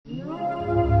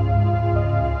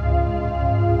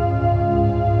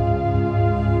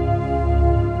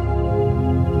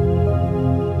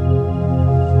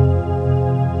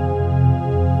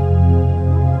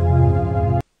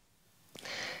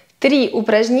3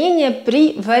 упражнения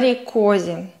при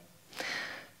варикозе.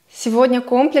 Сегодня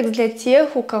комплекс для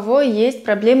тех, у кого есть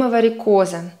проблема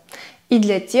варикоза, и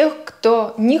для тех,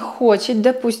 кто не хочет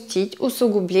допустить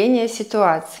усугубления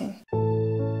ситуации.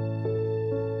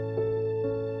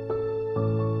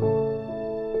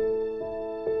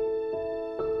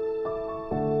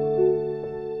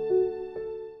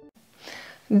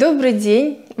 Добрый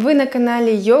день! Вы на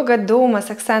канале Йога, дома с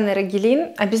Оксаной Роггелин.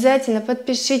 Обязательно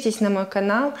подпишитесь на мой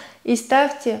канал и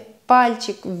ставьте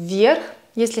пальчик вверх,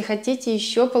 если хотите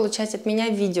еще получать от меня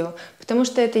видео, потому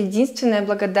что это единственная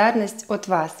благодарность от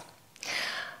вас.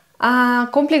 А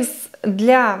комплекс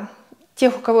для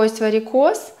тех, у кого есть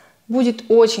варикоз, будет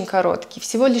очень короткий,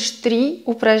 всего лишь 3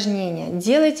 упражнения.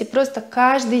 Делайте просто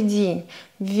каждый день,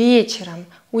 вечером.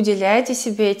 Уделяйте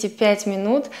себе эти 5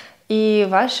 минут, и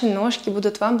ваши ножки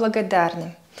будут вам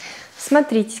благодарны.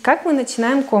 Смотрите, как мы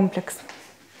начинаем комплекс.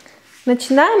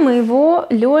 Начинаем мы его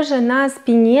лежа на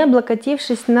спине,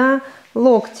 облокотившись на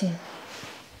локти.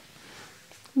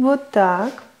 Вот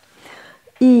так.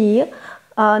 И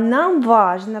нам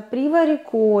важно при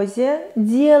варикозе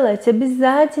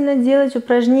обязательно делать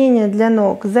упражнения для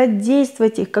ног,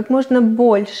 задействовать их как можно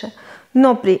больше,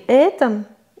 но при этом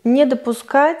не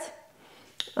допускать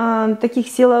таких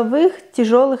силовых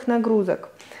тяжелых нагрузок.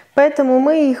 Поэтому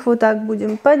мы их вот так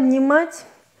будем поднимать,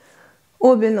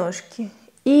 обе ножки,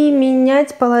 и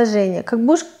менять положение, как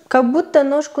будто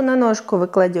ножку на ножку вы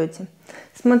кладете.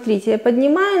 Смотрите, я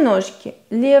поднимаю ножки,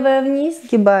 левая вниз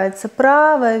сгибается,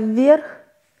 правая вверх,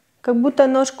 как будто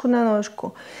ножку на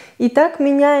ножку. И так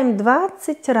меняем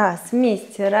 20 раз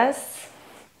вместе. 1,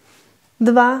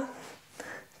 2,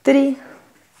 3,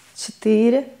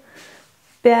 4,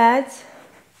 5,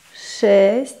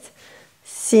 6,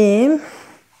 7,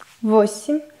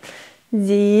 8,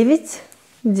 9,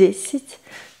 10,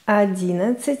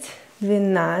 11,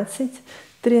 12,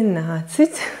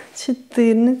 13,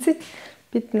 14,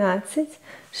 15,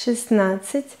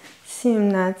 16,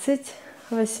 17,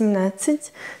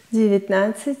 18,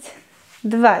 19,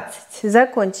 20.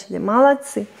 Закончили.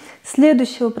 Молодцы.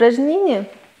 Следующее упражнение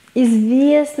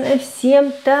известное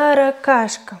всем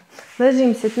таракашка.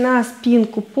 Ложимся на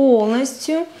спинку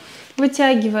полностью,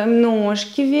 вытягиваем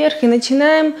ножки вверх и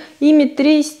начинаем ими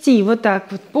трясти. Вот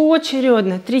так вот,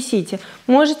 поочередно трясите.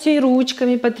 Можете и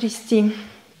ручками потрясти.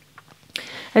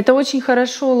 Это очень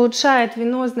хорошо улучшает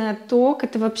венозный отток.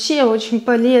 Это вообще очень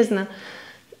полезно.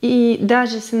 И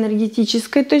даже с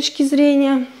энергетической точки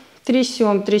зрения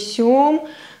трясем, трясем.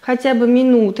 Хотя бы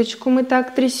минуточку мы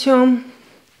так трясем.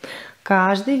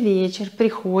 Каждый вечер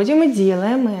приходим и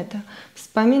делаем это.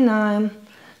 Вспоминаем,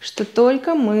 что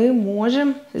только мы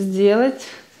можем сделать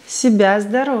себя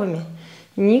здоровыми.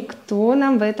 Никто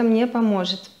нам в этом не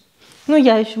поможет. Ну,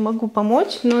 я еще могу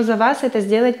помочь, но за вас это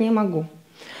сделать не могу.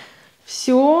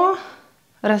 Все,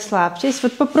 расслабьтесь.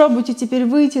 Вот попробуйте теперь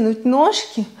вытянуть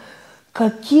ножки.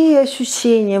 Какие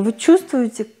ощущения? Вы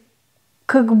чувствуете,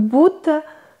 как будто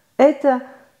это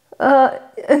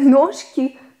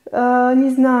ножки, не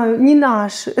знаю, не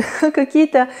наши,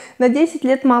 какие-то на 10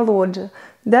 лет моложе.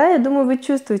 Да, я думаю, вы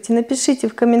чувствуете. Напишите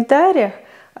в комментариях.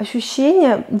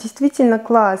 Ощущения действительно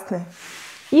классные.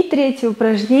 И третье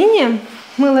упражнение.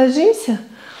 Мы ложимся,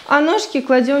 а ножки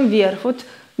кладем вверх. Вот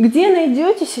где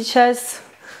найдете сейчас,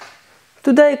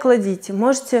 туда и кладите.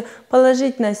 Можете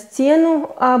положить на стену,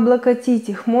 облокотить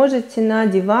их. Можете на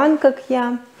диван, как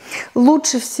я.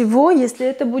 Лучше всего, если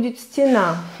это будет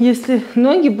стена. Если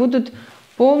ноги будут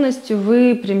полностью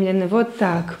выпрямлены. Вот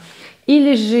так. И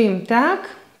лежим так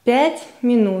 5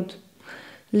 минут.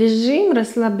 Лежим,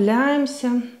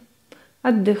 расслабляемся,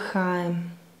 отдыхаем.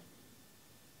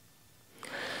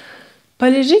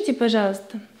 Полежите,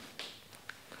 пожалуйста.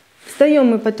 Встаем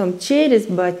мы потом через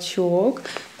бочок.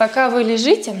 Пока вы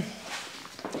лежите,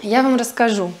 я вам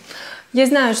расскажу. Я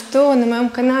знаю, что на моем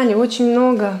канале очень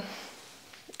много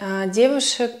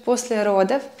девушек после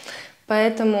родов,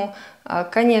 поэтому,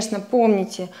 конечно,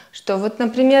 помните, что вот,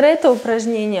 например, это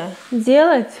упражнение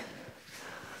делать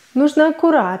нужно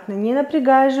аккуратно, не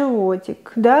напрягая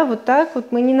животик. Да, вот так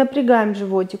вот мы не напрягаем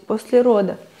животик после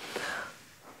рода.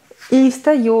 И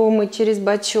встаем мы через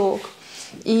бочок.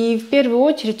 И в первую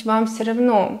очередь вам все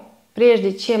равно,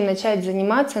 прежде чем начать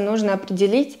заниматься, нужно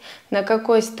определить, на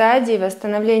какой стадии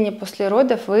восстановления после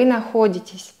родов вы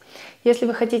находитесь. Если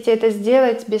вы хотите это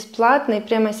сделать бесплатно и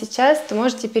прямо сейчас, то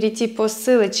можете перейти по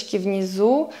ссылочке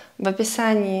внизу в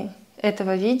описании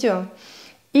этого видео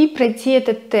и пройти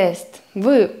этот тест.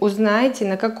 Вы узнаете,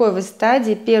 на какой вы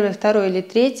стадии, 1, 2 или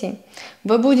 3.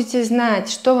 Вы будете знать,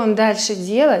 что вам дальше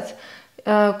делать,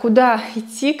 куда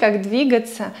идти, как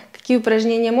двигаться, какие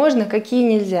упражнения можно, какие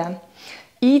нельзя.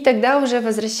 И тогда уже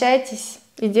возвращайтесь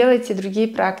и делайте другие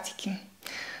практики.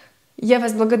 Я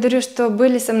вас благодарю, что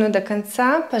были со мной до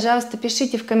конца. Пожалуйста,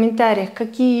 пишите в комментариях,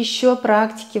 какие еще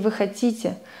практики вы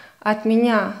хотите от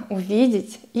меня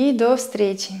увидеть. И до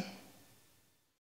встречи!